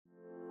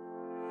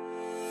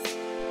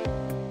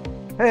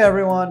Hey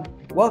everyone,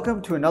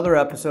 welcome to another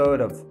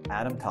episode of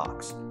Adam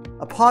Talks,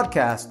 a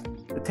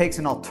podcast that takes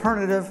an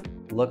alternative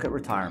look at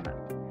retirement.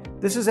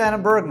 This is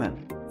Adam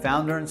Bergman,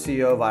 founder and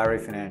CEO of IRA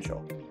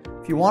Financial.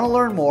 If you want to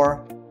learn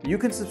more, you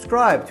can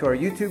subscribe to our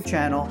YouTube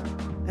channel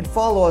and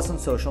follow us on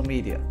social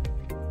media.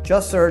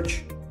 Just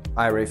search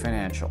IRA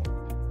Financial.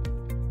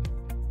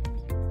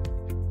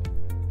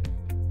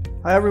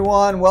 Hi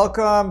everyone,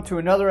 welcome to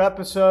another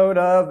episode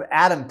of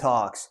Adam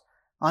Talks.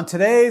 On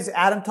today's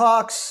Adam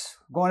Talks,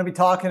 we're going to be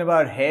talking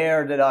about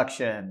hair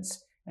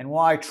deductions and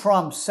why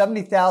Trump's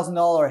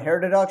 $70,000 hair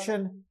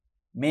deduction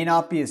may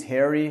not be as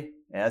hairy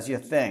as you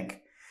think.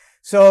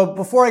 So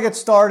before I get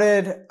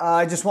started,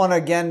 I just want to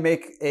again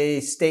make a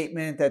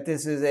statement that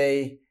this is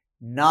a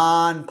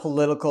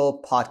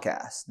non-political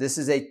podcast. This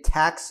is a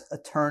tax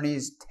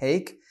attorney's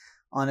take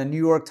on a New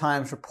York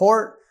Times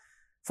report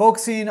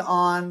focusing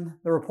on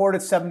the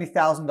reported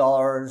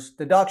 $70,000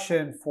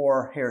 deduction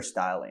for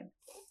hairstyling.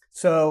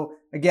 So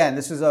again,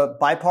 this is a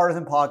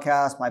bipartisan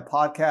podcast. My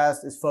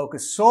podcast is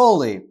focused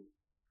solely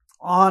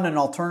on an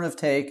alternative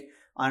take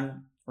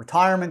on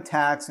retirement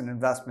tax and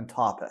investment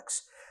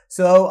topics.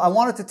 So I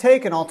wanted to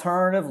take an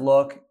alternative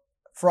look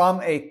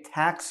from a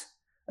tax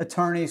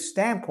attorney's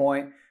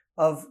standpoint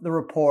of the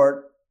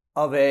report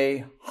of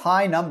a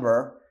high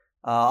number.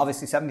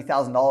 Obviously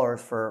 $70,000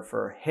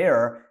 for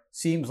hair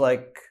seems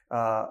like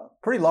a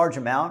pretty large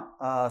amount.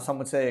 Some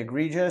would say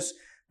egregious,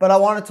 but I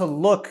wanted to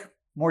look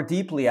more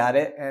deeply at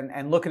it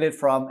and look at it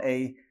from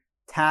a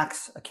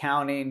tax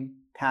accounting,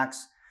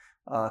 tax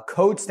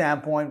code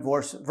standpoint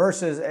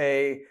versus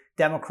a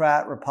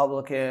Democrat,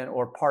 Republican,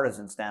 or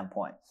partisan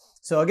standpoint.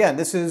 So again,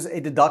 this is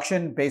a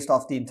deduction based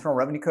off the Internal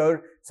Revenue Code,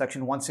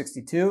 Section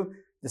 162.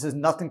 This has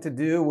nothing to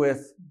do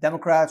with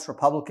Democrats,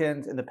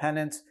 Republicans,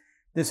 Independents.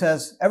 This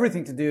has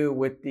everything to do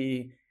with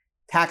the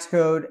tax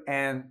code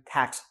and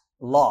tax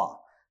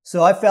law.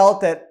 So I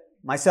felt that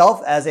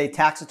myself as a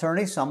tax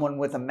attorney, someone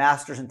with a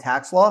master's in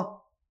tax law,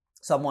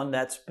 someone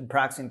that's been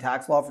practicing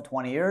tax law for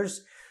 20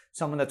 years,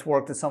 someone that's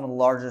worked at some of the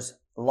largest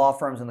law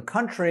firms in the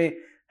country,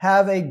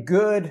 have a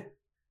good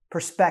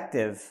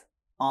perspective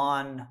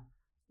on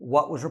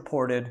what was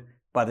reported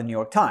by the New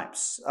York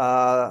Times.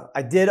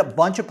 I did a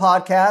bunch of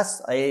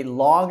podcasts, a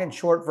long and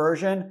short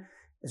version,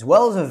 as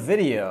well as a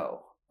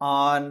video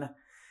on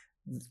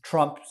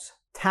Trump's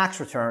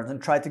tax returns,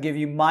 and tried to give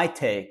you my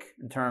take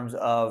in terms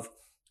of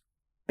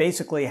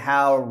basically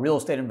how real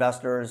estate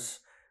investors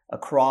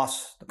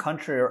across the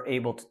country are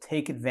able to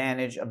take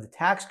advantage of the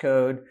tax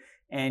code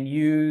and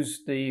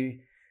use the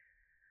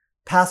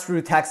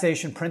pass-through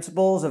taxation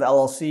principles of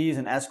LLCs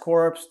and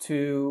S-corps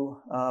to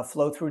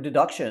flow through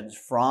deductions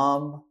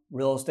from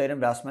real estate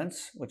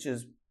investments, which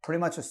is pretty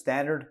much a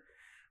standard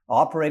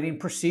operating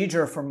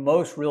procedure for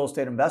most real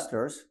estate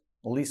investors,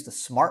 at least the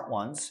smart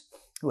ones,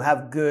 who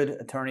have good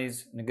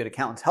attorneys and good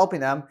accountants helping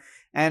them,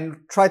 and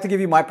try to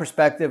give you my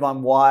perspective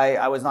on why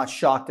I was not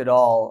shocked at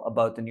all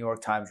about the New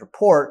York Times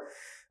report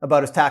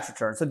about his tax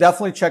return. So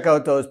definitely check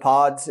out those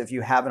pods if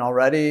you haven't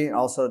already, and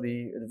also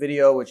the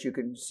video, which you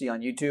can see on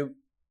YouTube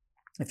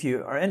if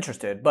you are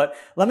interested. But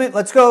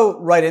let's go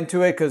right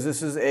into it, because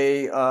this is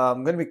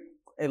going to be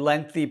a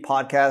lengthy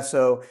podcast.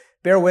 So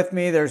bear with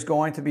me. There's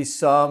going to be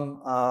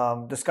some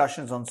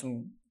discussions on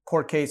some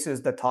court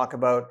cases that talk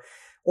about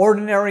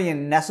ordinary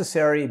and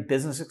necessary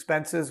business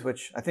expenses,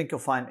 which I think you'll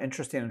find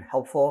interesting and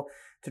helpful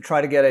to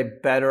try to get a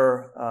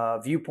better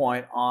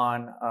viewpoint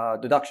on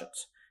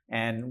deductions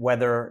and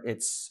whether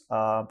it's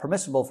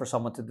permissible for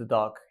someone to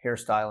deduct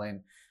hairstyling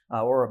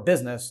or a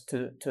business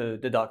to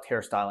deduct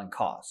hairstyling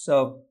costs.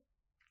 So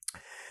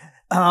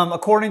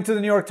according to the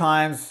New York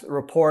Times, a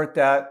report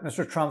that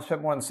Mr. Trump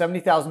spent more than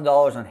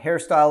 $70,000 on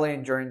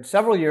hairstyling during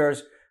several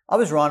years of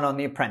his run on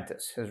The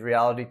Apprentice, his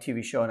reality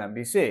TV show on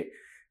NBC.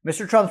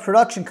 Mr. Trump's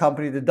production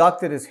company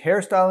deducted his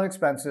hairstyling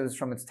expenses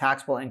from its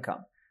taxable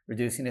income,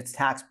 reducing its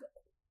tax bill.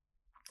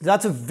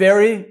 That's a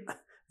very,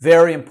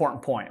 very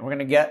important point. We're going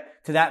to get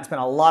to that and spend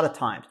a lot of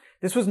time.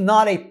 This was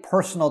not a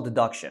personal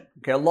deduction.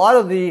 Okay, a lot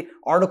of the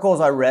articles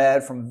I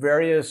read from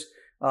various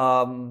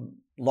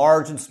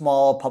large and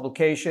small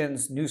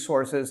publications, news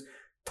sources,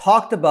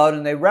 talked about,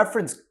 and they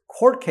referenced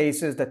court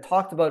cases that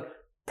talked about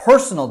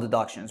personal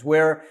deductions,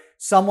 where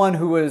someone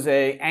who was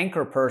an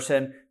anchor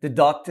person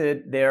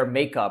deducted their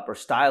makeup or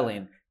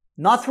styling,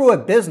 not through a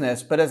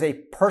business, but as a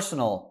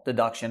personal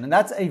deduction. And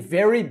that's a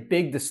very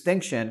big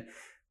distinction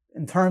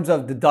in terms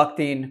of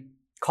deducting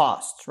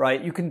costs,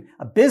 right?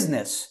 A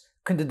business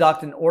can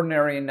deduct an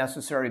ordinary and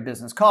necessary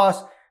business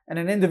cost, and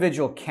an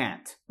individual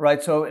can't,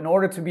 right? So in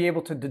order to be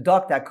able to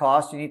deduct that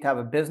cost, you need to have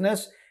a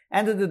business,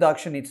 and the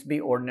deduction needs to be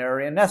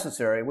ordinary and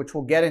necessary, which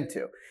we'll get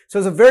into. So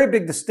there's a very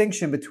big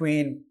distinction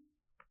between,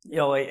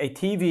 a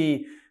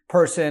TV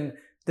person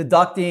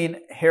deducting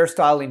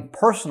hairstyling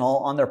personal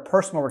on their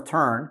personal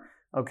return,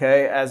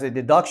 okay, as a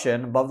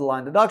deduction, above the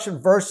line deduction,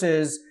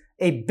 versus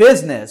a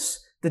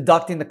business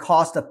deducting the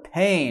cost of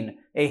paying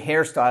a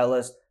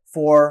hairstylist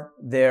for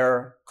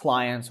their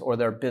clients or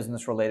their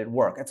business-related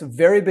work. It's a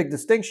very big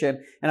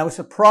distinction, and I was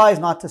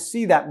surprised not to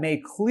see that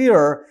made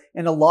clear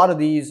in a lot of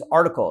these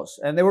articles.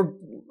 And they were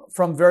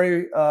from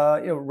very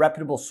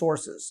reputable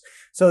sources.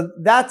 So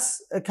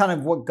that's kind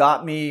of what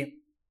got me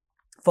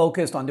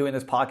focused on doing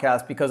this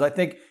podcast, because I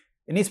think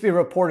it needs to be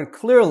reported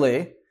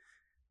clearly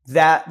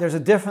that there's a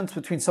difference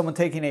between someone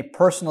taking a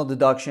personal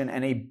deduction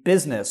and a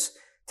business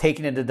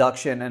taking a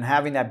deduction and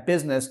having that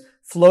business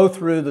flow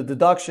through the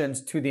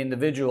deductions to the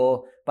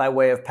individual by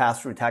way of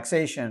pass-through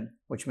taxation,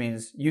 which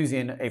means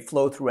using a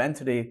flow-through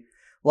entity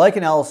like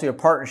an LLC or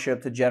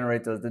partnership to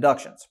generate those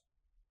deductions.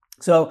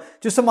 So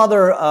just some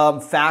other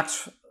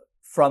facts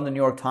from the New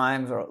York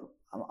Times, or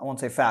I won't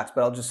say facts,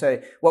 but I'll just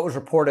say what was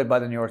reported by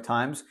the New York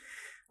Times.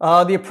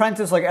 The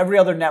Apprentice, like every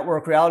other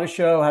network reality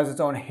show, has its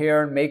own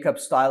hair and makeup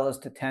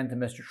stylist to tend to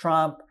Mr.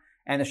 Trump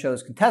and the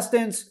show's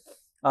contestants,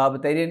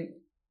 but they didn't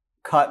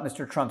cut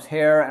Mr. Trump's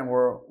hair and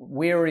were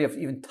weary of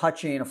even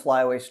touching a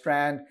flyaway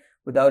strand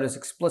without his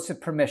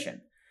explicit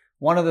permission.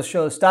 One of the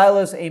show's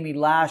stylists, Amy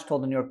Lash,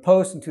 told the New York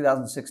Post in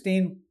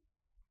 2016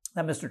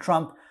 that Mr.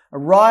 Trump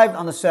arrived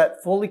on the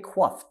set fully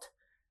coiffed.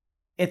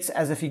 It's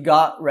as if he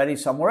got ready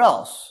somewhere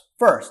else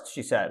first,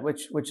 she said,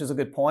 which is a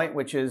good point,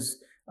 which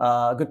is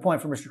a good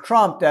point for Mr.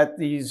 Trump, that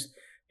these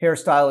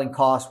hairstyling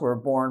costs were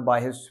borne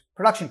by his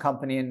production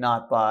company and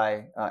not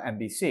by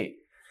NBC.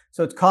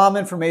 So it's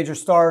common for major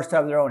stars to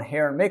have their own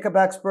hair and makeup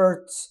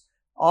experts.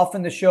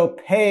 Often the show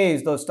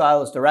pays those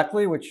stylists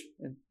directly, which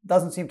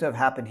doesn't seem to have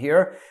happened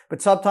here.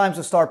 But sometimes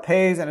the star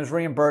pays and is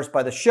reimbursed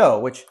by the show,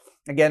 which,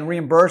 again,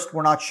 reimbursed,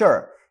 we're not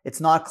sure.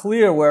 It's not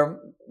clear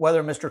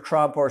whether Mr.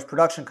 Trump or his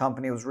production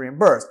company was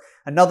reimbursed.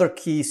 Another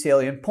key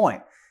salient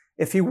point.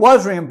 If he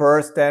was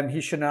reimbursed, then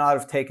he should not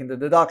have taken the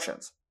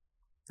deductions.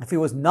 If he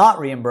was not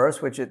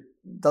reimbursed, which it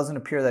doesn't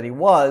appear that he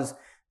was,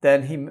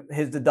 then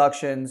his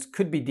deductions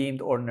could be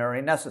deemed ordinary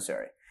and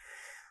necessary.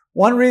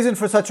 One reason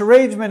for such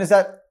arrangement is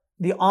that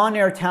the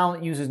on-air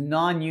talent uses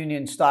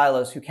non-union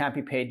stylists who can't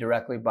be paid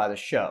directly by the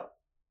show.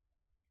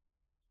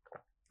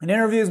 In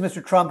interviews,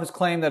 Mr. Trump has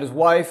claimed that his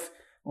wife,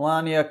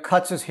 Melania,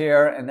 cuts his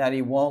hair and that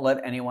he won't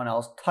let anyone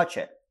else touch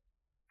it.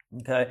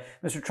 Okay.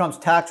 Mr. Trump's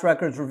tax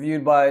records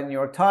reviewed by New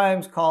York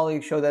Times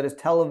colleagues show that his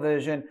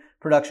television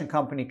production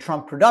company,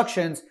 Trump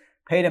Productions,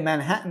 paid a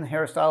Manhattan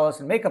hairstylist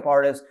and makeup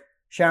artist,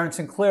 Sharon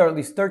Sinclair, at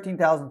least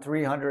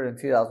 $13,300 in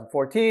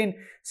 2014,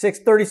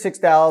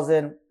 $36,000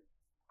 in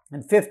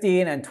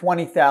 2015, and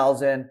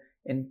 $20,000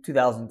 in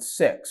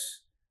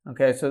 2006.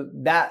 Okay, so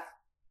that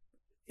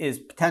is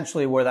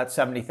potentially where that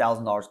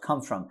 $70,000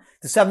 comes from.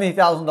 The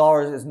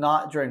 $70,000 is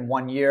not during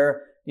 1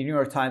 year. The New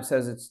York Times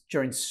says it's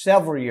during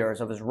several years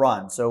of his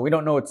run. So we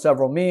don't know what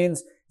several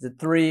means. Is it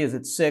 3? Is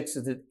it 6?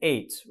 Is it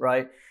 8?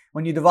 Right?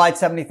 When you divide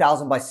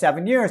 70,000 by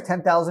 7 years,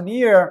 10,000 a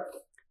year,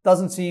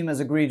 doesn't seem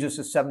as egregious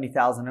as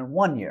 70,000 in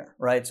 1 year,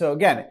 right? So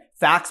again,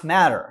 facts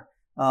matter.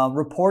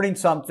 Reporting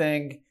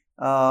something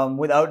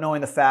without knowing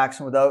the facts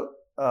and without,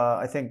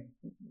 I think,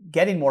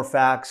 getting more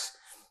facts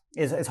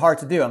is hard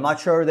to do. I'm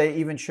not sure they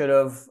even should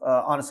have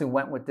honestly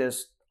went with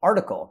this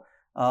article.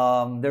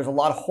 There's a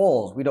lot of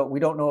holes. We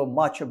don't know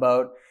much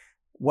about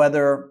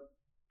whether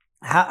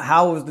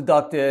how it was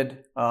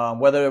deducted,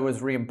 whether it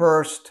was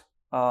reimbursed,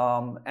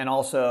 and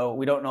also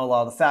we don't know a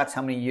lot of the facts.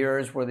 How many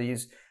years were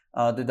these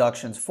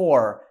deductions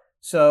for?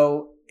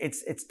 So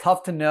it's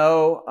tough to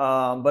know.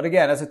 But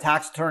again, as a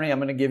tax attorney, I'm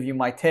going to give you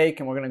my take,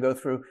 and we're going to go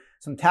through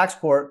some tax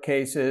court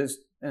cases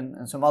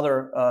and some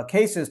other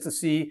cases to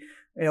see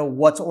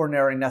what's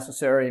ordinary and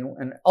necessary,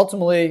 and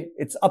ultimately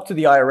it's up to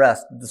the IRS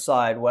to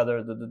decide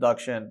whether the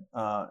deduction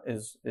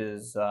is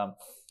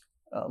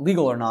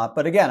legal or not.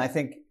 But again, I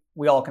think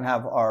we all can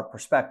have our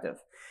perspective.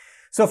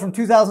 So from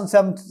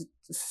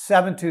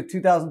 2007 to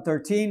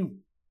 2013,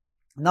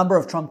 a number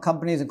of Trump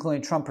companies,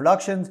 including Trump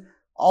Productions,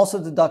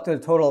 also deducted a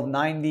total of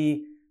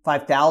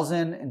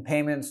 $95,000 in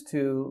payments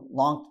to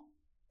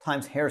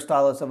longtime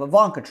hairstylist of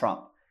Ivanka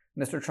Trump,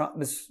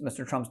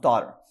 Mr. Trump's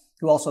daughter,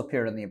 who also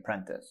appeared in The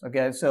Apprentice.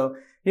 Okay, so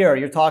here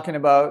you're talking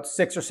about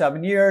 6 or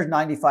 7 years,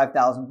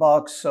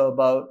 $95,000, so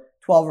about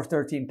 $12,000 or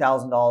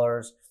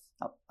 $13,000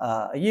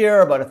 a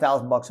year, about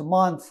 $1,000 a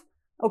month.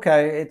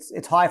 Okay,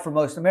 it's high for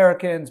most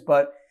Americans,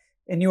 but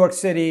in New York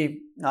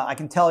City, I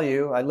can tell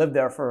you, I lived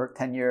there for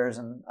 10 years,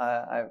 and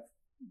I've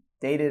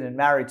dated and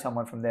married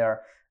someone from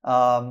there.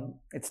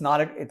 It's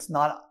not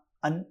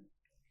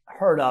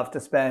unheard of to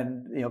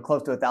spend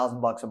close to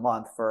 $1,000 a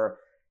month for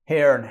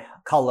hair and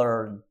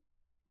color and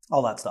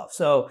all that stuff.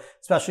 So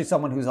especially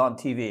someone who's on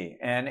TV.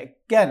 And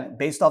again,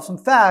 based off some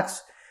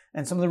facts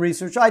and some of the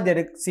research I did,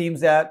 it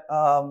seems that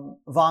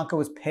Ivanka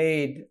was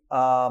paid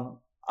out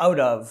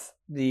of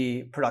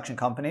the production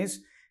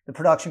companies. The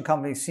production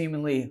companies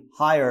seemingly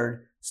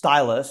hired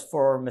stylists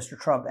for Mr.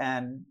 Trump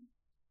and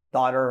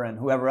daughter and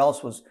whoever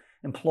else was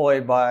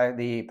employed by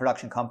the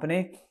production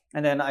company.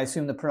 And then I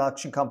assume the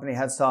production company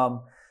had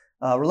some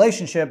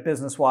relationship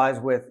business-wise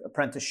with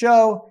Apprentice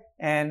Show,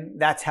 and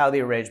that's how the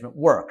arrangement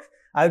worked.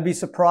 I would be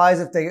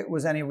surprised if there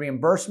was any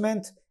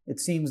reimbursement. It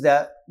seems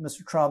that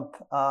Mr.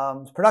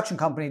 Trump's production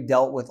company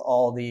dealt with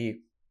all the,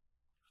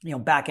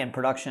 back-end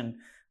production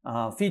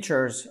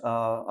features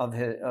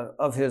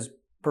of his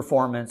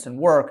performance and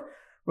work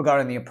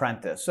regarding The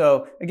Apprentice.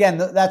 So again,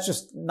 that's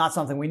just not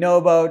something we know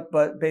about,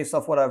 but based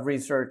off what I've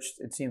researched,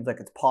 it seems like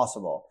it's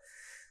possible.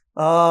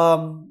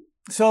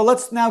 So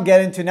let's now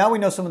get into, now we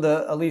know some of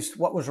the, at least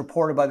what was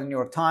reported by the New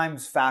York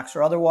Times, facts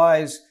or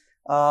otherwise.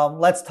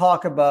 Let's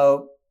talk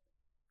about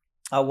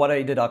what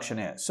a deduction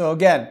is. So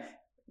again,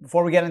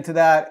 before we get into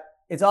that,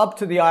 it's up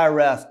to the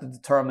IRS to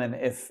determine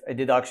if a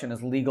deduction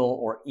is legal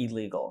or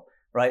illegal,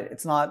 right?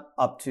 It's not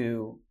up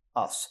to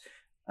us.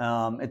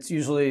 It's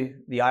usually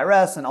the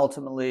IRS, and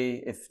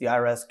ultimately, if the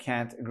IRS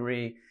can't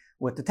agree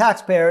with the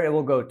taxpayer, it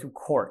will go to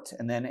court,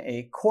 and then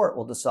a court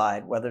will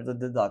decide whether the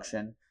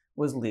deduction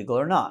was legal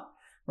or not,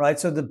 right?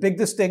 So the big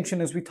distinction,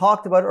 as we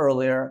talked about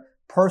earlier,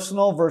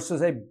 personal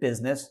versus a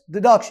business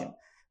deduction.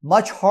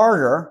 Much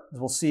harder, as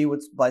we'll see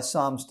by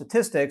some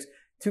statistics,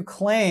 to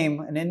claim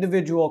an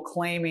individual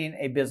claiming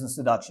a business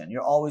deduction.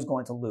 You're always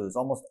going to lose,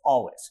 almost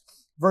always,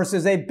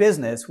 versus a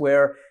business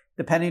where,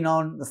 depending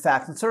on the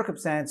facts and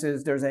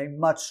circumstances, there's a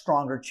much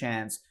stronger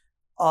chance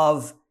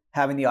of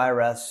having the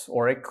IRS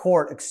or a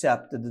court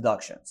accept the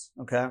deductions,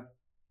 okay?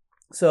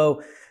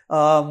 So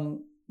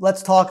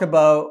let's talk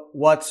about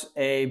what's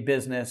a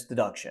business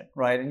deduction,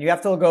 right? And you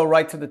have to go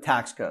right to the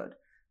tax code,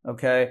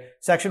 okay?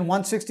 Section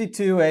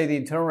 162A, the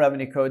Internal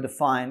Revenue Code,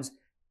 defines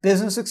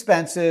business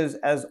expenses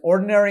as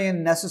ordinary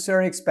and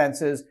necessary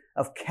expenses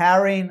of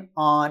carrying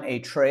on a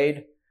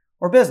trade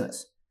or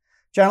business.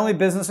 Generally,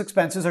 business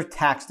expenses are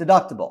tax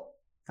deductible.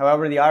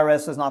 However, the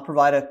IRS does not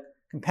provide a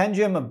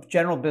compendium of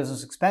general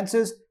business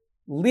expenses,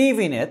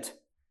 leaving it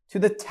to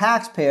the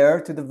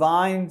taxpayer to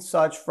divine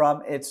such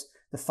from its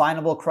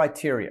definable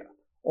criteria,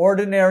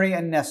 ordinary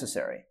and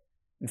necessary.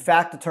 In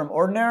fact, the term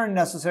ordinary and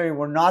necessary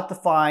were not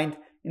defined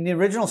in the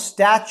original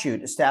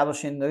statute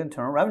establishing the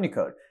Internal Revenue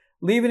Code,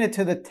 leaving it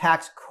to the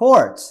tax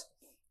courts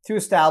to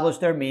establish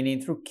their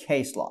meaning through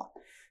case law.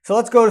 So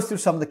let's go through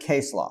some of the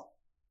case law.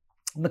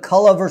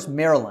 McCullough versus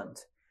Maryland,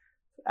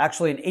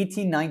 actually an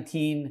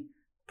 1819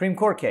 Supreme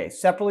Court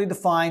case, separately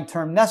defined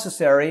term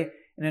necessary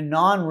in a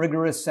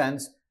non-rigorous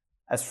sense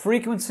as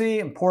frequency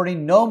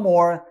importing no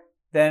more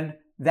than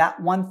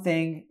that one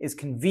thing is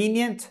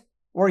convenient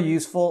or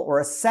useful or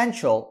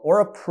essential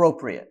or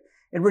appropriate.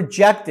 It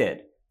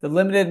rejected the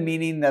limited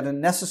meaning that a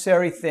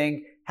necessary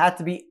thing had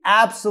to be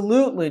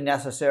absolutely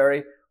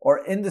necessary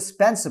or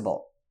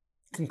indispensable,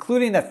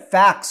 concluding that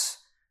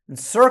facts and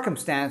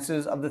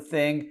circumstances of the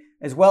thing,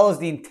 as well as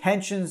the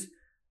intentions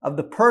of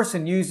the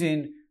person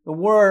using the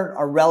word,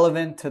 are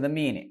relevant to the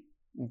meaning.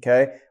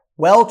 Okay?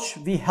 Welch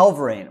v.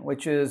 Helverine,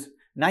 which is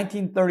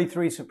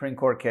 1933 Supreme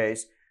Court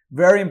case,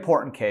 very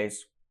important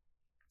case.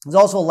 There's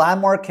also a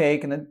landmark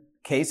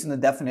case in the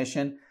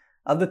definition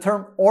of the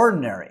term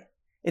ordinary.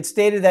 It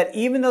stated that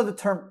even though the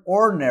term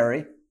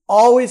ordinary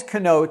always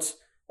connotes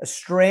a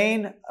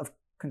strain of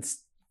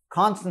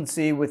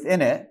constancy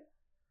within it,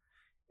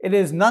 it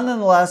is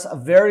nonetheless a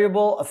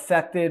variable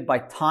affected by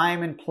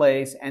time and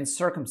place and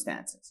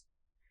circumstances,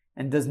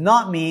 and does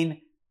not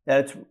mean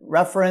that its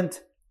referent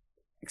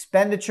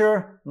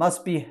expenditure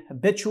must be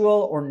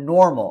habitual or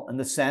normal in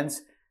the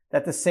sense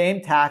that the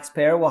same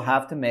taxpayer will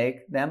have to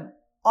make them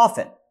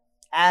often.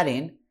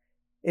 Adding,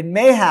 it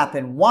may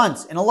happen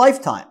once in a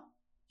lifetime,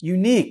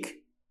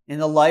 unique in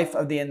the life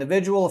of the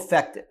individual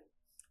affected,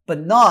 but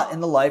not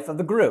in the life of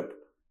the group,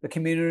 the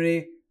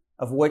community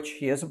of which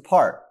he is a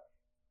part.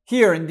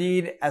 Here,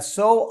 indeed, as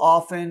so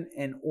often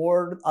in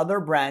other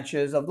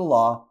branches of the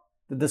law,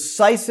 the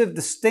decisive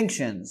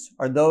distinctions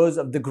are those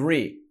of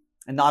degree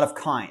and not of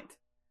kind.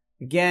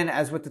 Again,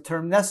 as with the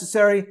term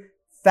necessary,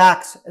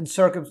 facts and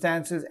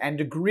circumstances and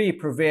degree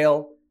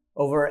prevail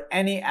over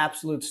any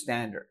absolute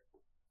standard.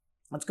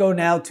 Let's go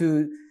now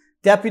to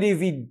Deputy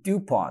v.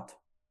 DuPont,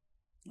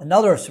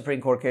 another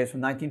Supreme Court case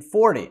from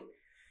 1940.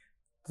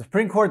 The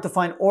Supreme Court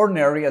defined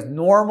ordinary as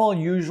normal,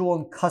 usual,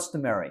 and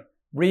customary,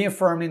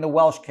 reaffirming the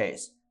Welch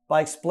case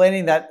by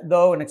explaining that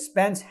though an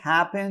expense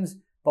happens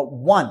but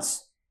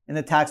once in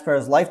the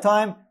taxpayer's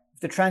lifetime, if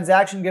the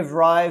transaction gives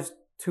rise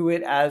to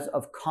it as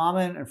of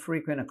common and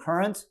frequent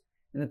occurrence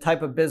in the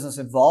type of business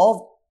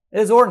involved, it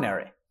is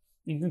ordinary.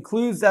 It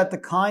concludes that the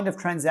kind of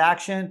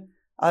transaction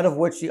out of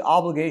which the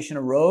obligation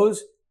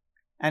arose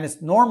and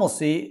its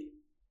normalcy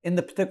in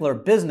the particular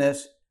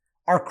business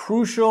are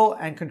crucial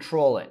and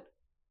controlling.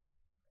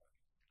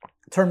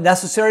 The term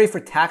necessary for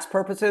tax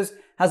purposes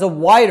has a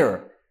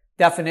wider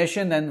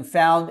definition than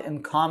found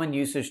in common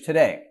usage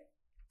today.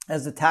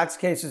 As the tax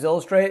cases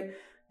illustrate,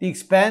 the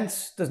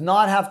expense does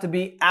not have to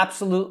be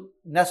absolute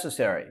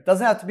necessary. It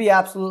doesn't have to be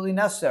absolutely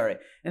necessary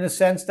in the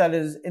sense that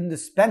it is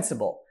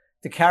indispensable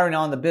to carrying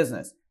on the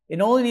business.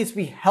 It only needs to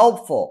be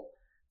helpful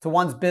to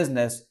one's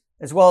business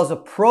as well as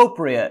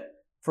appropriate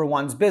for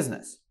one's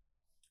business.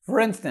 For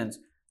instance,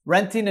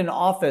 renting an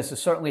office is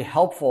certainly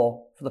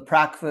helpful for the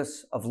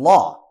practice of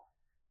law,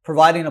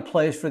 providing a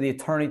place for the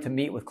attorney to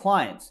meet with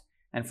clients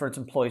and for its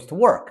employees to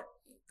work.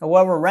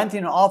 However, renting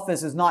an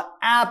office is not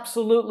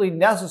absolutely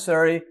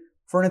necessary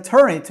for an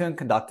attorney to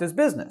conduct his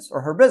business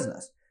or her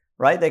business,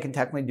 right? They can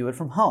technically do it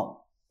from home.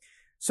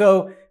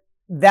 So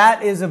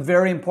that is a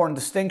very important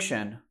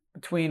distinction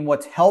between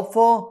what's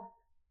helpful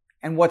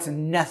and what's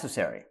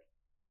necessary.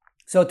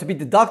 So to be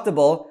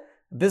deductible,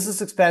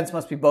 business expense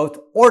must be both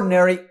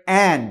ordinary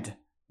and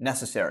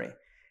necessary.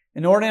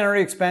 An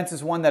ordinary expense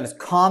is one that is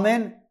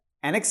common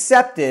and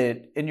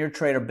accepted in your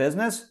trade or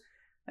business.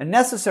 A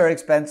necessary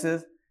expense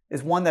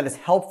is one that is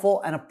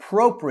helpful and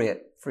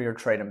appropriate for your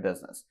trade and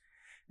business.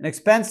 An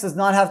expense does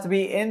not have to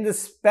be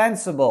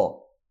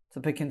indispensable to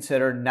be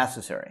considered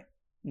necessary.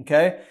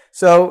 Okay?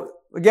 So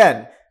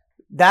again,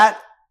 that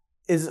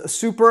is a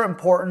super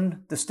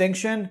important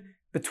distinction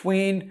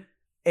between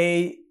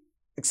a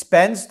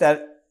expense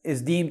that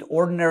is deemed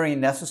ordinary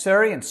and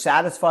necessary and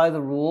satisfy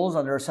the rules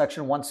under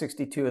section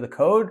 162 of the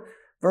code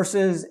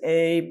versus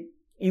a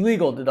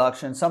illegal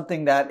deduction,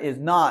 something that is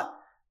not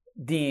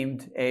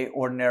deemed a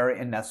ordinary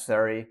and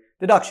necessary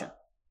deduction.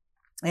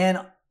 And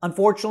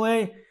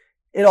unfortunately,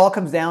 it all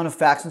comes down to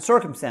facts and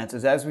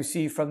circumstances, as we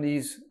see from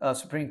these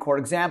Supreme Court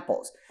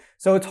examples.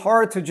 So it's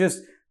hard to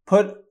just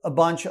put a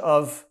bunch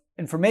of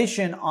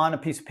information on a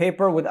piece of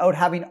paper without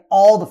having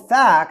all the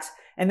facts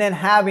and then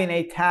having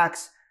a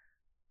tax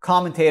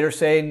commentator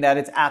saying that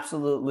it's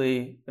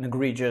absolutely an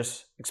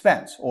egregious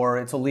expense, or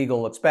it's a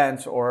legal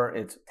expense, or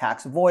it's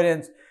tax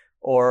avoidance,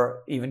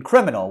 or even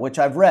criminal, which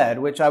I've read,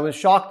 which I was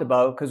shocked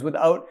about, because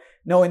without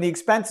knowing the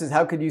expenses,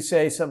 how could you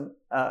say some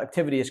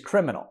activity is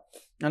criminal?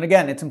 And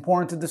again, it's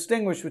important to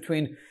distinguish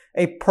between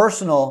a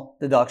personal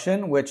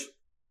deduction, which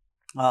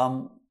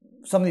some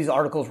of these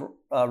articles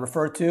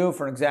refer to.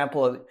 For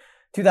example, a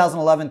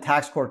 2011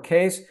 tax court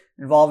case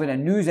involving a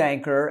news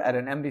anchor at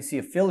an NBC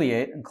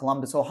affiliate in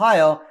Columbus,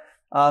 Ohio,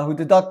 who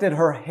deducted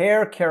her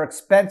hair care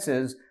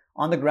expenses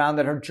on the ground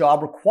that her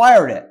job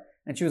required it.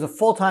 And she was a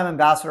full-time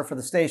ambassador for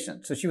the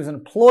station. So she was an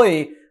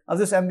employee of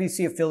this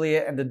NBC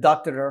affiliate and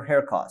deducted her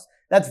hair costs.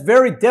 That's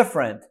very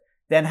different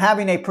than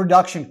having a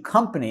production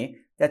company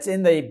that's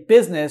in the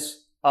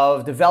business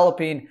of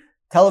developing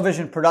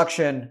television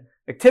production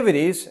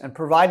activities and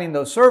providing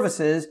those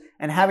services,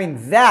 and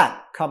having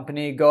that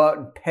company go out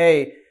and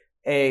pay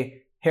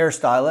a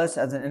hairstylist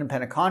as an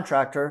independent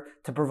contractor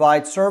to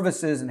provide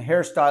services and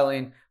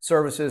hairstyling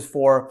services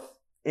for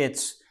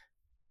its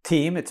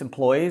team, its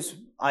employees,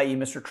 i.e.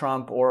 Mr.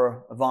 Trump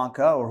or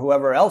Ivanka or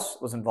whoever else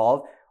was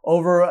involved,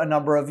 over a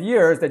number of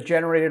years that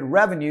generated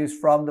revenues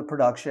from the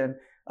production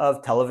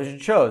of television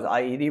shows,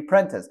 i.e. The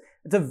Apprentice.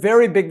 It's a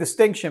very big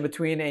distinction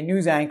between a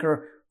news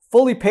anchor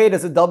fully paid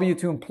as a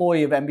W-2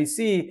 employee of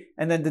NBC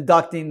and then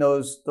deducting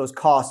those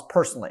costs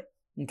personally.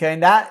 Okay,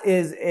 and that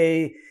is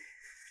a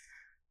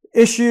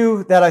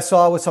issue that I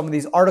saw with some of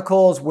these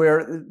articles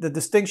where the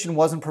distinction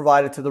wasn't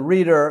provided to the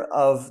reader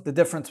of the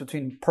difference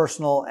between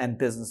personal and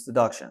business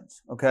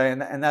deductions. Okay,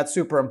 and that's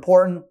super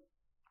important,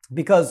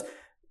 because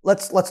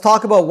let's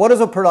talk about, what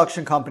does a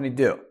production company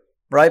do,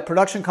 right?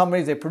 Production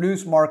companies, they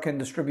produce, market, and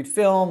distribute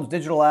films,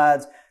 digital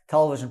ads,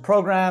 television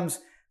programs.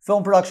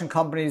 Film production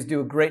companies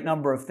do a great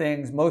number of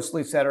things,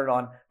 mostly centered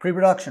on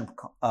pre-production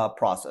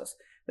process.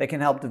 They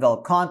can help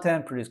develop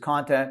content, produce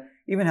content,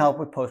 even help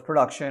with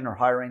post-production or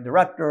hiring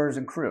directors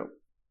and crew.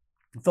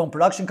 A film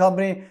production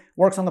company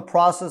works on the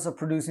process of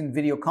producing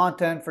video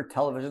content for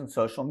television and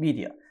social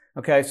media.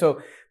 Okay,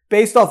 so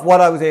based off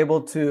what I was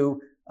able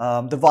to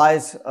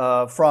devise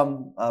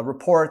from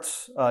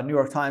reports, New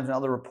York Times and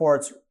other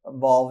reports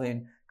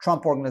involving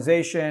Trump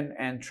Organization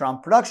and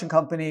Trump Production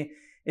Company,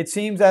 it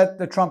seems that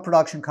the Trump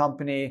Production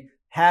Company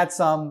had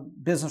some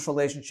business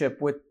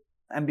relationship with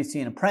NBC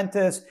and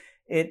Apprentice.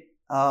 It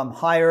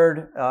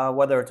hired,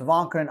 whether it's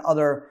Ivanka and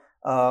other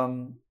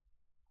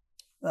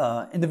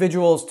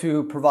individuals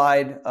to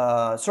provide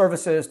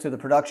services to the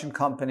production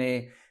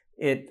company.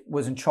 It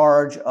was in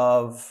charge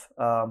of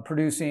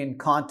producing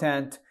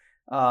content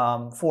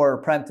for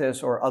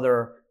Apprentice or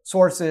other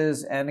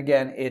sources. And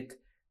again,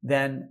 it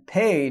then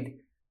paid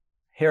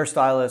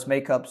hairstylists,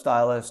 makeup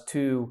stylists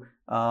to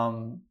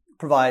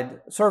provide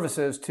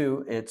services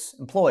to its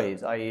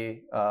employees,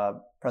 i.e.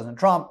 President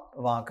Trump,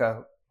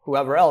 Ivanka,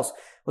 whoever else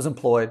was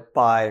employed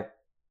by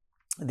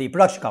the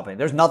production company.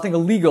 There's nothing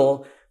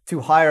illegal to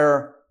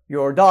hire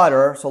your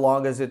daughter so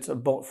long as it's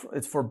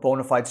for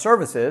bona fide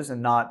services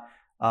and not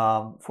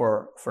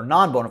for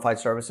non-bona fide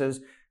services.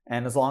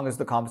 And as long as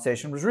the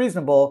compensation was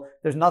reasonable,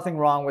 there's nothing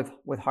wrong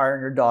with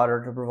hiring your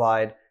daughter to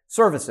provide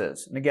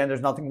services. And again, there's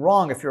nothing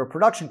wrong if you're a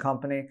production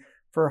company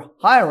for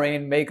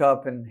hiring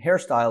makeup and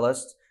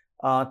hairstylists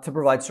to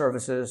provide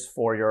services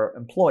for your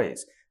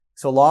employees.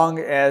 So long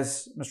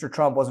as Mr.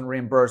 Trump wasn't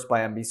reimbursed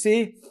by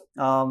NBC,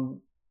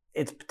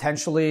 it's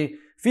potentially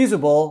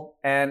feasible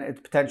and it's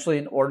potentially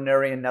an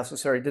ordinary and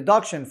necessary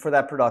deduction for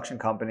that production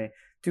company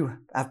to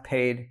have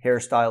paid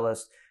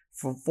hairstylists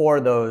for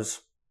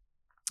those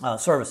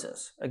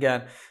services.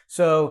 Again,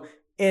 so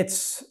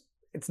it's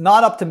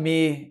not up to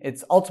me.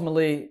 It's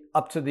ultimately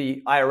up to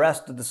the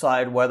IRS to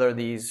decide whether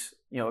these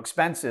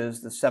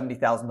expenses, the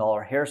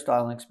 $70,000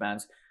 hairstyling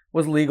expense,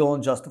 was legal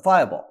and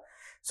justifiable.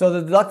 So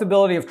the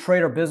deductibility of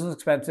trade or business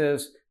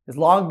expenses has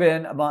long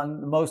been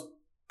among the most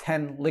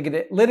 10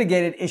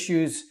 litigated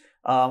issues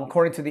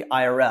according to the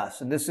IRS.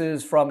 And this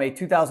is from a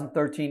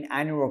 2013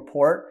 annual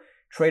report,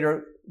 Trade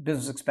or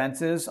Business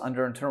Expenses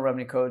under Internal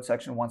Revenue Code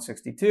Section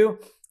 162.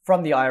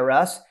 from the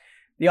IRS.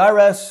 The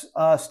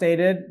IRS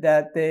stated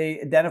that they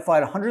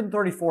identified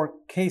 134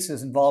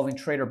 cases involving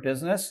trade or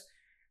business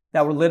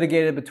that were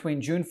litigated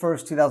between June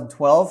 1st,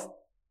 2012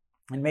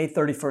 and May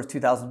 31st,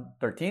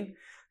 2013.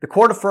 The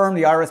court affirmed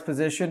the IRS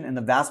position in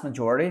the vast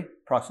majority,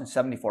 approximately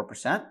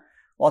 74%,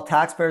 while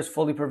taxpayers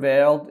fully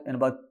prevailed in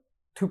about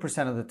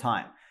 2% of the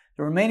time.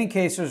 The remaining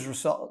cases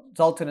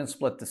resulted in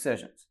split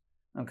decisions.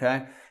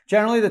 Okay?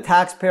 Generally, the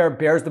taxpayer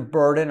bears the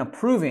burden of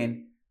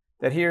proving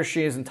that he or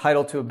she is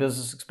entitled to a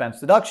business expense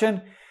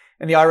deduction,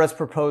 and the IRS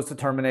proposed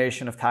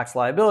determination of tax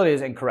liability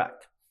is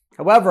incorrect.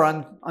 However,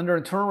 under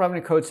Internal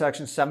Revenue Code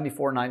Section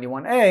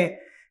 7491A,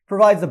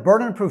 provides the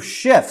burden of proof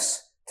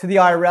shifts to the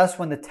IRS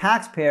when the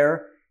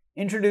taxpayer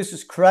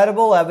introduces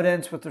credible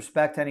evidence with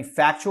respect to any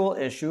factual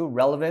issue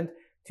relevant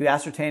to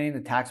ascertaining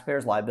the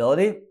taxpayer's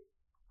liability,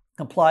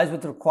 complies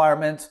with the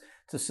requirements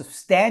to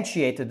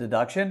substantiate the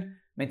deduction,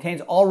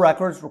 maintains all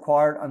records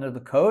required under the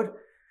code,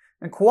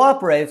 and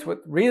cooperates with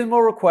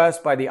reasonable requests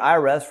by the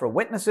IRS for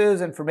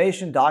witnesses,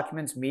 information,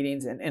 documents,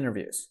 meetings, and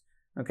interviews.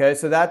 Okay,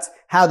 so that's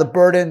how the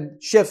burden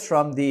shifts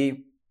from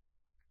the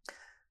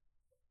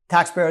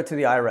taxpayer to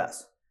the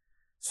IRS.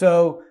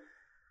 So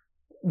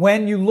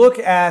when you look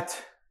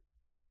at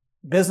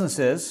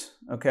businesses,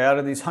 okay, out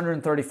of these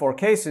 134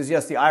 cases,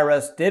 yes, the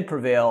IRS did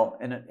prevail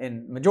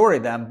in majority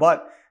of them,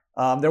 but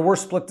there were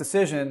split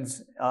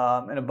decisions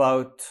in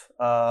about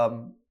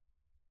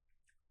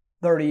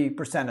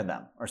 30% of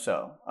them or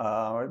so,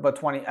 or about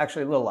 20,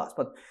 actually a little less,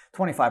 but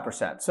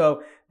 25%.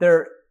 So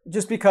there,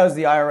 just because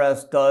the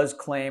IRS does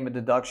claim a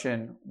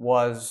deduction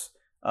was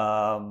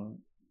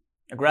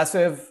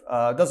aggressive,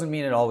 doesn't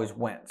mean it always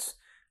wins.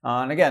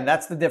 And again,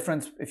 that's the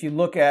difference. If you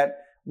look at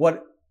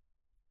what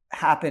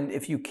happened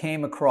if you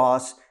came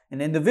across an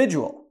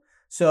individual.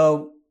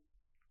 So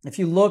if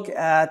you look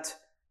at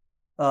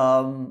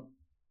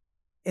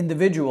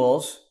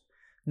individuals,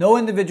 no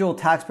individual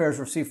taxpayers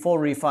receive full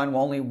refund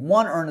while only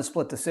one earned a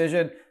split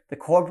decision. The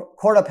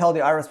court upheld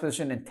the IRS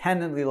position in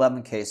 10 of the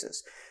 11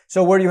 cases.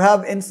 So where you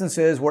have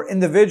instances where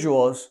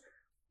individuals,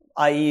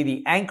 i.e.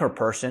 the anchor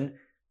person,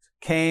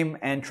 came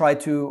and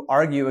tried to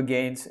argue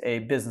against a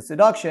business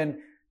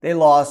deduction, they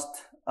lost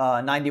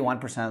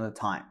 91% of the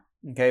time,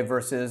 okay,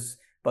 versus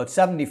about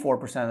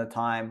 74% of the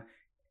time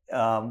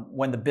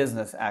when the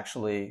business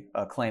actually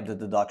claimed the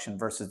deduction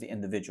versus the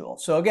individual.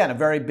 So again, a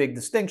very big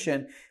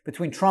distinction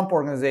between Trump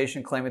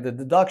Organization claiming the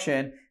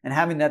deduction and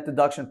having that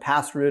deduction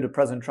pass through to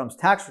President Trump's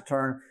tax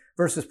return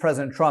versus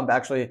President Trump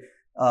actually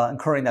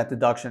incurring that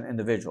deduction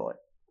individually.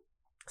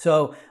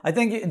 So I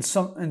think in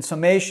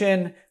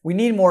summation, we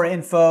need more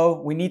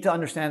info. We need to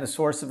understand the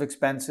source of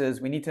expenses.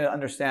 We need to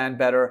understand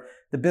better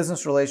the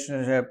business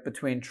relationship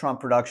between Trump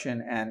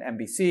Production and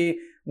NBC.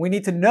 We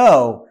need to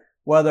know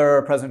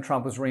whether President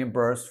Trump was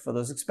reimbursed for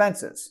those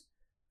expenses.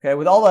 Okay,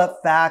 with all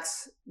that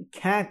facts, you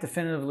can't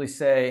definitively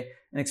say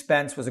an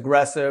expense was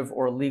aggressive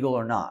or illegal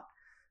or not.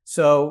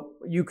 So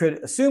you could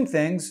assume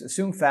things,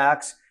 assume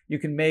facts. You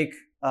can make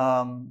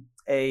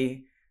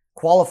a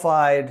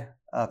qualified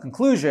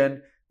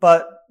conclusion,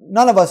 but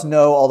none of us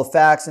know all the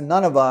facts, and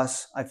none of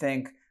us, I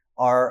think,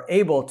 are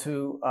able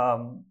to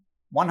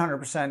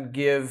 100%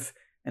 give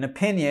an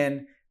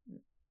opinion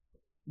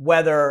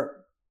whether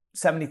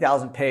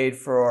 $70,000 paid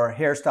for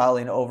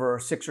hairstyling over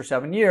 6 or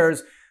 7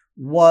 years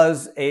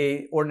was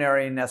a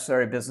ordinary and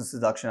necessary business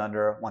deduction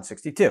under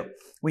 162.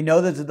 We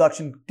know the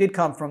deduction did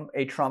come from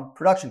a Trump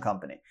production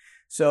company.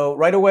 So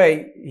right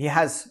away, he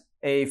has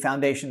a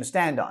foundation to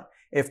stand on.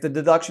 If the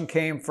deduction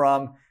came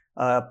from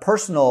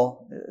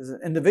personal,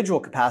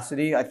 individual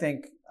capacity, I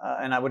think,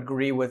 and I would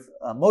agree with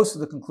most of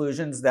the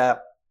conclusions,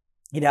 that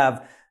he'd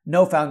have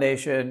no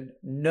foundation,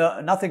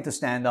 nothing to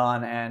stand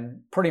on,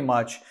 and pretty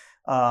much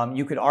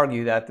you could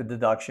argue that the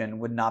deduction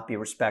would not be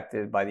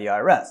respected by the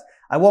IRS.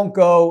 I won't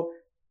go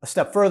a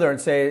step further and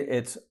say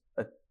it's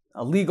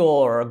illegal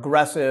or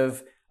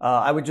aggressive.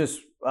 I would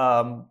just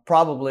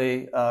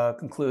probably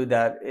conclude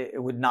that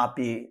it would not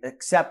be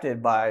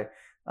accepted by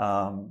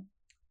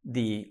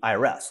the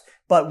IRS.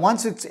 But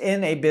once it's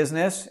in a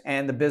business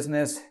and the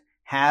business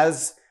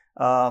has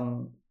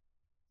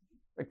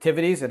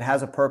activities, it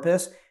has a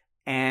purpose,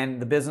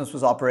 and the business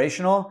was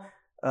operational,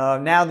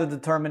 now the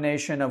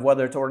determination of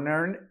whether it's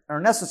ordinary or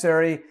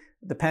necessary,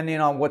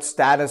 depending on what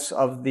status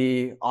of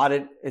the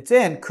audit it's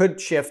in, could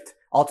shift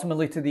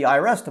ultimately to the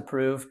IRS to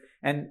prove.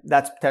 And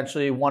that's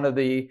potentially one of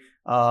the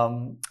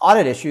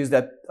audit issues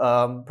that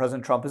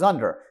President Trump is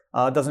under.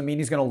 Doesn't mean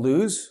he's going to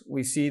lose.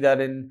 We see that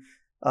in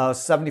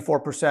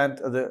 74%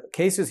 of the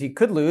cases he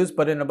could lose,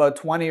 but in about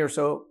 20 or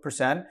so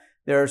percent,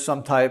 there's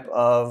some type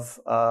of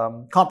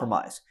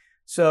compromise.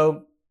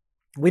 So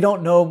we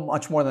don't know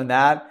much more than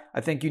that.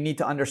 I think you need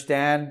to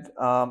understand,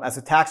 as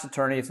a tax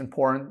attorney, it's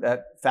important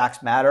that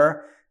facts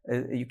matter.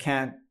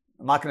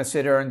 I'm not going to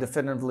sit here and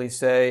definitively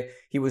say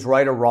he was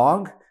right or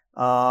wrong,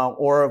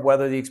 or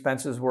whether the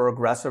expenses were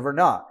aggressive or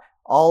not.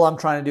 All I'm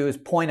trying to do is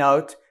point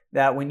out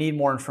that we need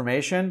more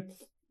information.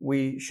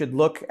 We should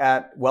look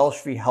at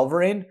Welsh v.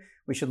 Helvering.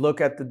 We should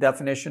look at the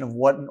definition of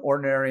what an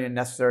ordinary and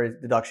necessary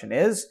deduction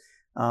is.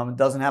 It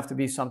doesn't have to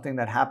be something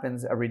that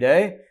happens every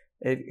day.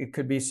 It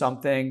could be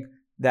something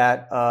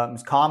that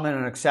is common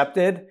and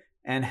accepted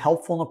and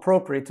helpful and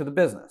appropriate to the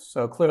business.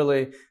 So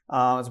clearly,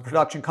 as a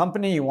production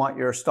company, you want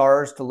your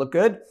stars to look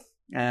good,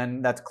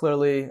 and that's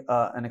clearly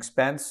an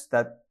expense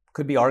that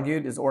could be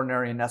argued is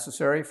ordinary and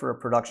necessary for a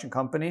production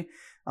company,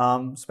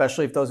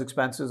 especially if those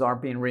expenses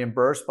aren't being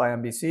reimbursed by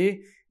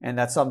NBC. And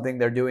that's something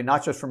they're doing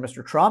not just for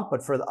Mr. Trump,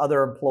 but for the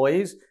other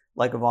employees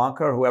like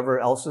Ivanka or whoever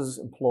else is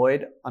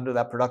employed under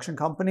that production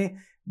company.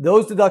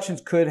 Those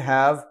deductions could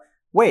have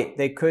weight.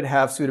 They could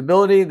have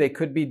suitability. They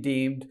could be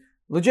deemed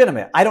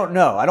legitimate. I don't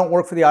know. I don't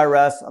work for the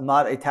IRS. I'm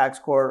not a tax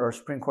court or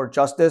Supreme Court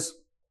justice.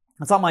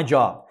 That's not my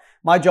job.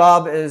 My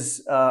job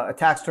as a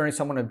tax attorney,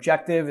 someone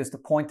objective, is to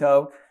point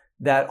out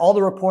that all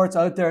the reports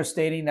out there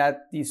stating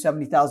that these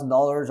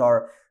 $70,000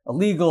 are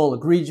illegal,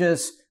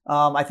 egregious,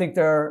 I think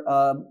they're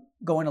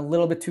going a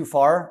little bit too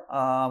far.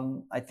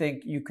 I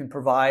think you can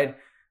provide,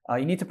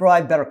 you need to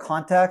provide better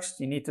context.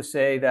 You need to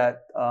say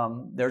that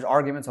there's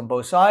arguments on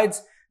both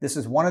sides. This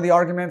is one of the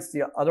arguments.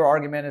 The other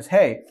argument is,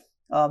 hey,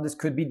 this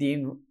could be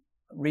deemed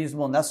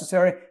reasonable and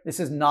necessary. This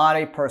is not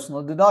a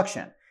personal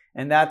deduction.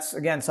 And that's,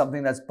 again,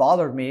 something that's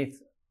bothered me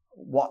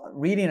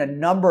reading a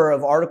number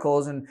of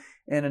articles and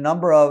in a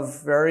number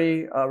of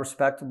very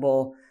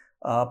respectable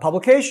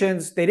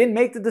publications. They didn't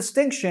make the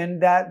distinction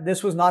that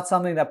this was not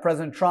something that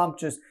President Trump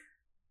just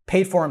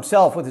paid for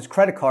himself with his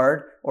credit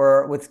card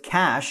or with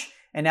cash,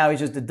 and now he's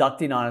just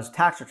deducting on his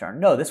tax return.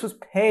 No, this was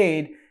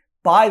paid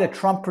by the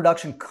Trump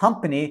production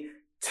company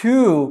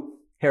to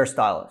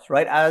hairstylists,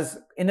 right, as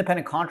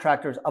independent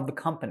contractors of the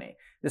company.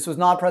 This was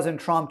not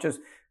President Trump just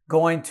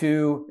going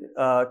to,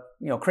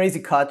 Crazy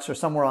Cuts or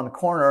somewhere on the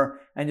corner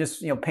and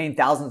just, paying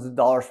thousands of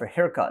dollars for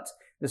haircuts.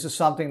 This is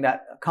something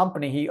that a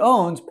company he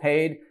owns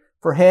paid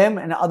for him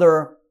and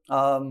other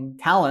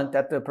talent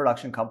that the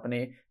production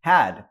company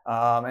had.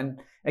 And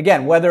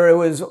again, whether it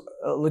was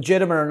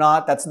legitimate or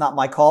not, that's not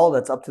my call.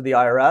 That's up to the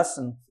IRS.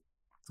 And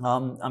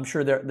I'm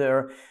sure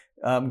they're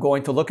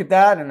going to look at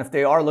that. And if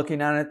they are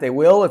looking at it, they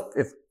will.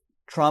 If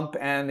Trump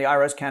and the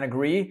IRS can't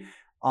agree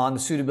on the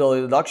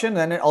suitability deduction,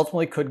 then it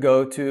ultimately could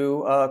go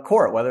to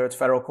court, whether it's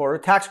federal court or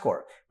tax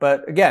court.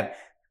 But again,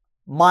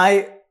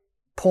 my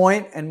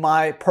point and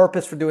my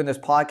purpose for doing this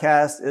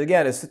podcast,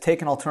 again, is to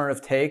take an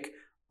alternative take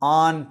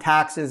on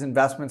taxes,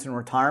 investments, and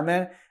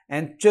retirement.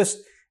 And just,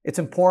 it's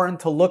important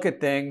to look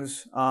at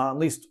things, at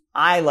least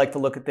I like to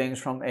look at things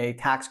from a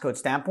tax code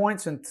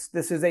standpoint, since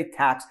this is a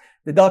tax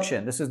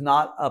deduction. This is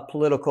not a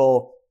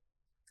political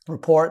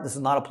report. This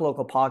is not a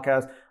political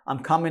podcast. I'm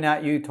coming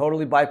at you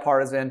totally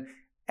bipartisan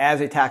as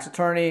a tax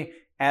attorney,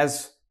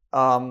 as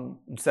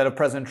instead of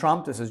President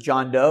Trump, this is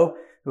John Doe,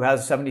 who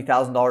has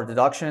 $70,000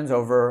 deductions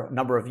over a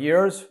number of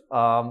years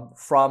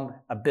from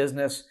a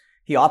business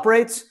he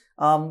operates.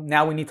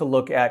 Now we need to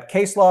look at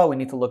case law. We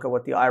need to look at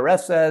what the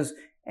IRS says.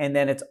 And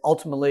then it's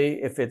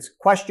ultimately, if it's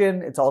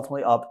questioned, it's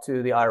ultimately up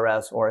to the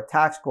IRS or a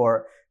tax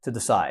court to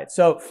decide.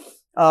 So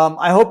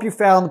I hope you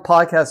found the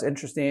podcast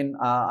interesting.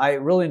 I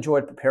really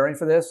enjoyed preparing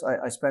for this.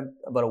 I spent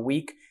about a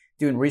week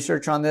doing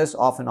research on this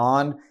off and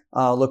on,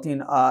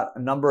 looking at a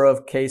number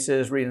of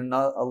cases, reading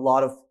a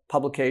lot of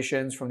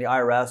publications from the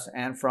IRS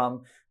and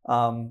from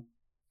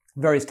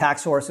various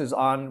tax sources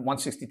on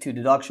 162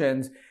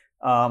 deductions.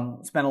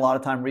 Spent a lot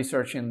of time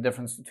researching the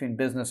difference between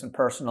business and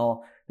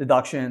personal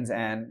deductions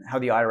and how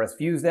the IRS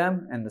views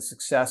them and the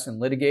success in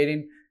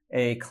litigating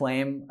a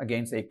claim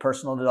against a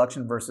personal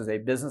deduction versus a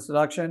business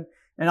deduction.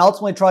 And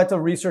ultimately tried to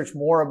research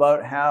more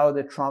about how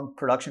the Trump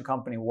production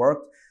company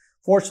worked.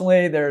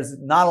 Fortunately, there's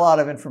not a lot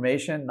of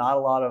information, not a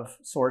lot of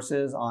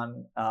sources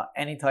on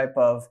any type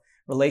of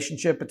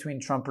relationship between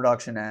Trump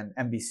production and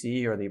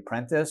NBC or The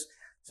Apprentice.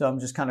 So I'm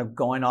just kind of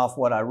going off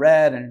what I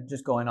read and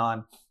just going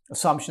on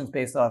assumptions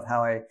based off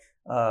how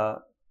I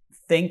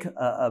think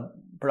a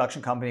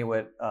production company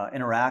would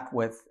interact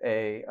with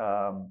a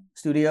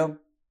studio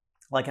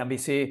like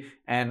NBC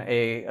and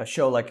a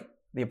show like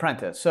The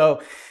Apprentice.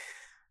 So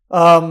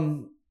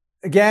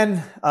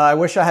again, I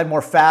wish I had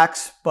more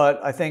facts, but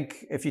I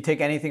think if you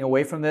take anything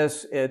away from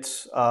this,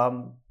 it's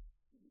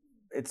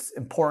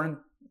important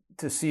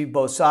to see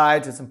both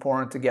sides. It's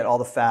important to get all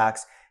the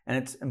facts, and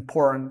it's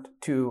important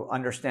to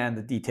understand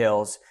the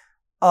details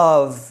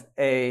of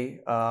a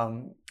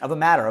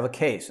matter, of a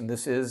case. And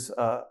this is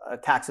a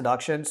tax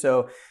deduction,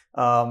 so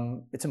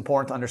it's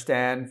important to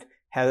understand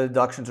how the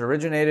deductions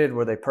originated.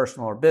 Were they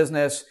personal or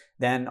business?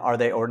 Then are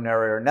they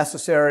ordinary or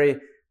necessary?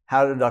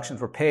 How the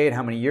deductions were paid,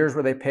 how many years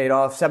were they paid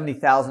off?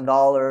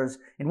 $70,000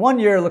 in 1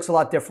 year looks a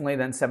lot differently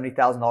than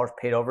 $70,000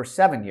 paid over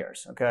 7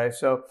 years, okay?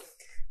 So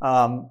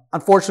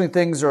unfortunately,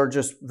 things are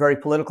just very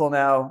political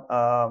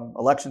now.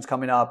 Elections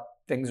coming up,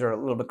 things are a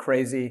little bit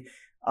crazy.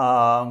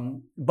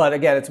 But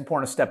again, it's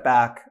important to step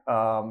back,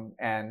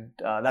 and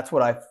that's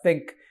what I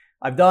think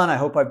I've done. I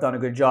hope I've done a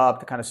good job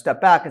to kind of step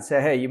back and say,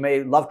 hey, you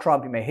may love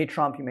Trump, you may hate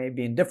Trump, you may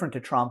be indifferent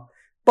to Trump,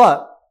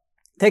 but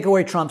take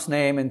away Trump's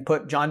name and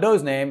put John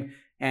Doe's name.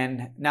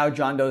 And now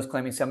John Doe is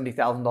claiming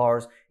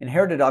 $70,000 in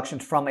hair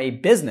deductions from a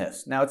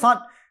business. Now, it's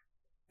not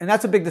And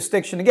that's a big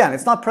distinction. Again,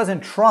 it's not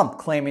President Trump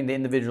claiming the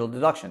individual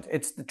deductions.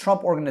 It's the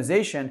Trump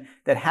organization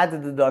that had the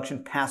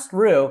deduction pass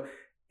through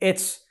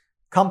its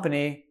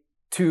company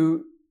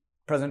to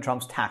President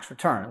Trump's tax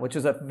return, which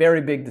is a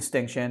very big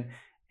distinction.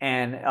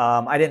 And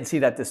I didn't see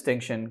that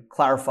distinction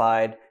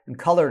clarified and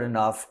colored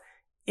enough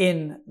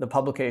in the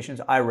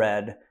publications I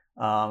read,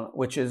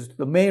 which is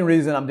the main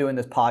reason I'm doing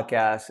this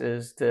podcast,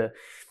 is to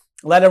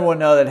let everyone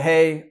know that,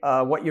 hey,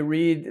 what you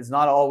read is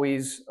not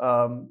always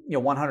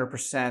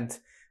 100%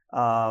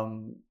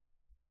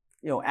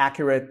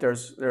 accurate.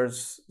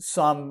 There's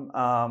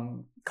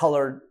some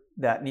color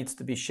that needs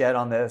to be shed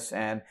on this,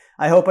 and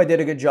I hope I did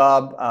a good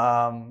job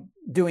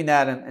doing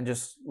that and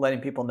just letting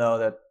people know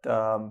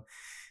that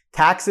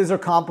taxes are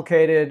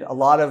complicated. A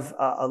lot of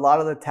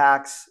the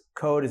tax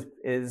code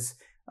is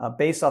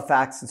based off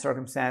facts and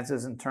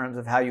circumstances in terms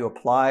of how you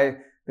apply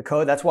the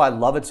code. That's why I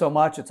love it so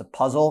much. It's a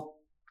puzzle.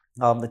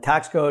 The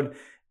tax code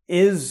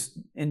is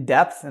in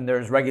depth, and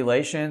there's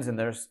regulations, and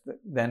there's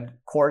then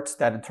courts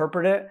that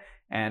interpret it,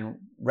 and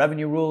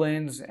revenue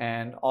rulings,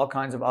 and all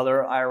kinds of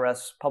other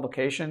IRS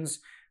publications.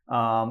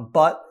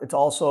 But it's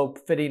also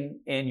fitting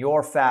in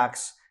your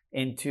facts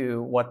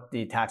into what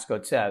the tax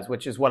code says,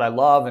 which is what I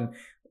love and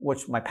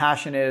which my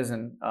passion is.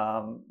 And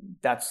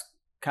that's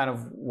kind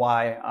of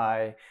why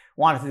I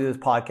wanted to do this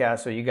podcast,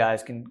 so you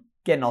guys can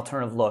get an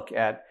alternative look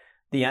at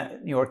the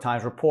New York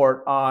Times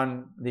report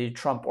on the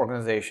Trump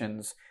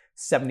organization's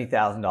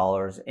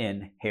 $70,000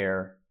 in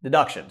hair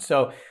deduction.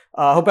 So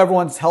I hope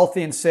everyone's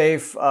healthy and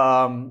safe.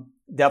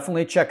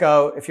 Definitely check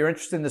out, if you're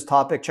interested in this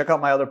topic, check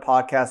out my other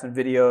podcasts and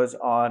videos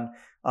on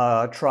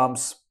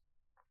Trump's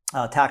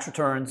tax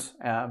returns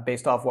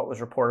based off what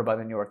was reported by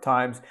the New York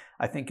Times.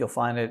 I think you'll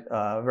find it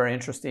very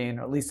interesting,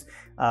 or at least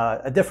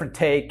a different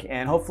take,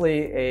 and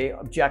hopefully a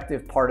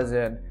objective,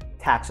 partisan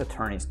tax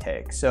attorney's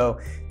take. So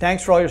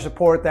thanks for all your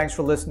support. Thanks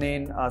for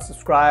listening.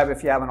 Subscribe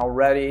if you haven't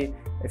already.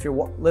 If you're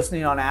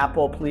listening on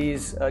Apple,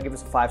 please give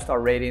us a 5-star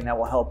rating. That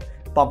will help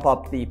bump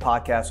up the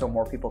podcast so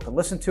more people can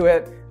listen to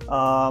it.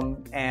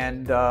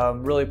 And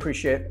really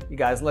appreciate you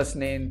guys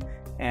listening.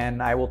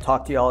 And I will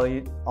talk to all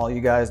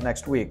you guys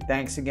next week.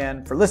 Thanks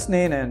again for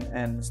listening,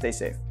 and stay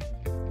safe.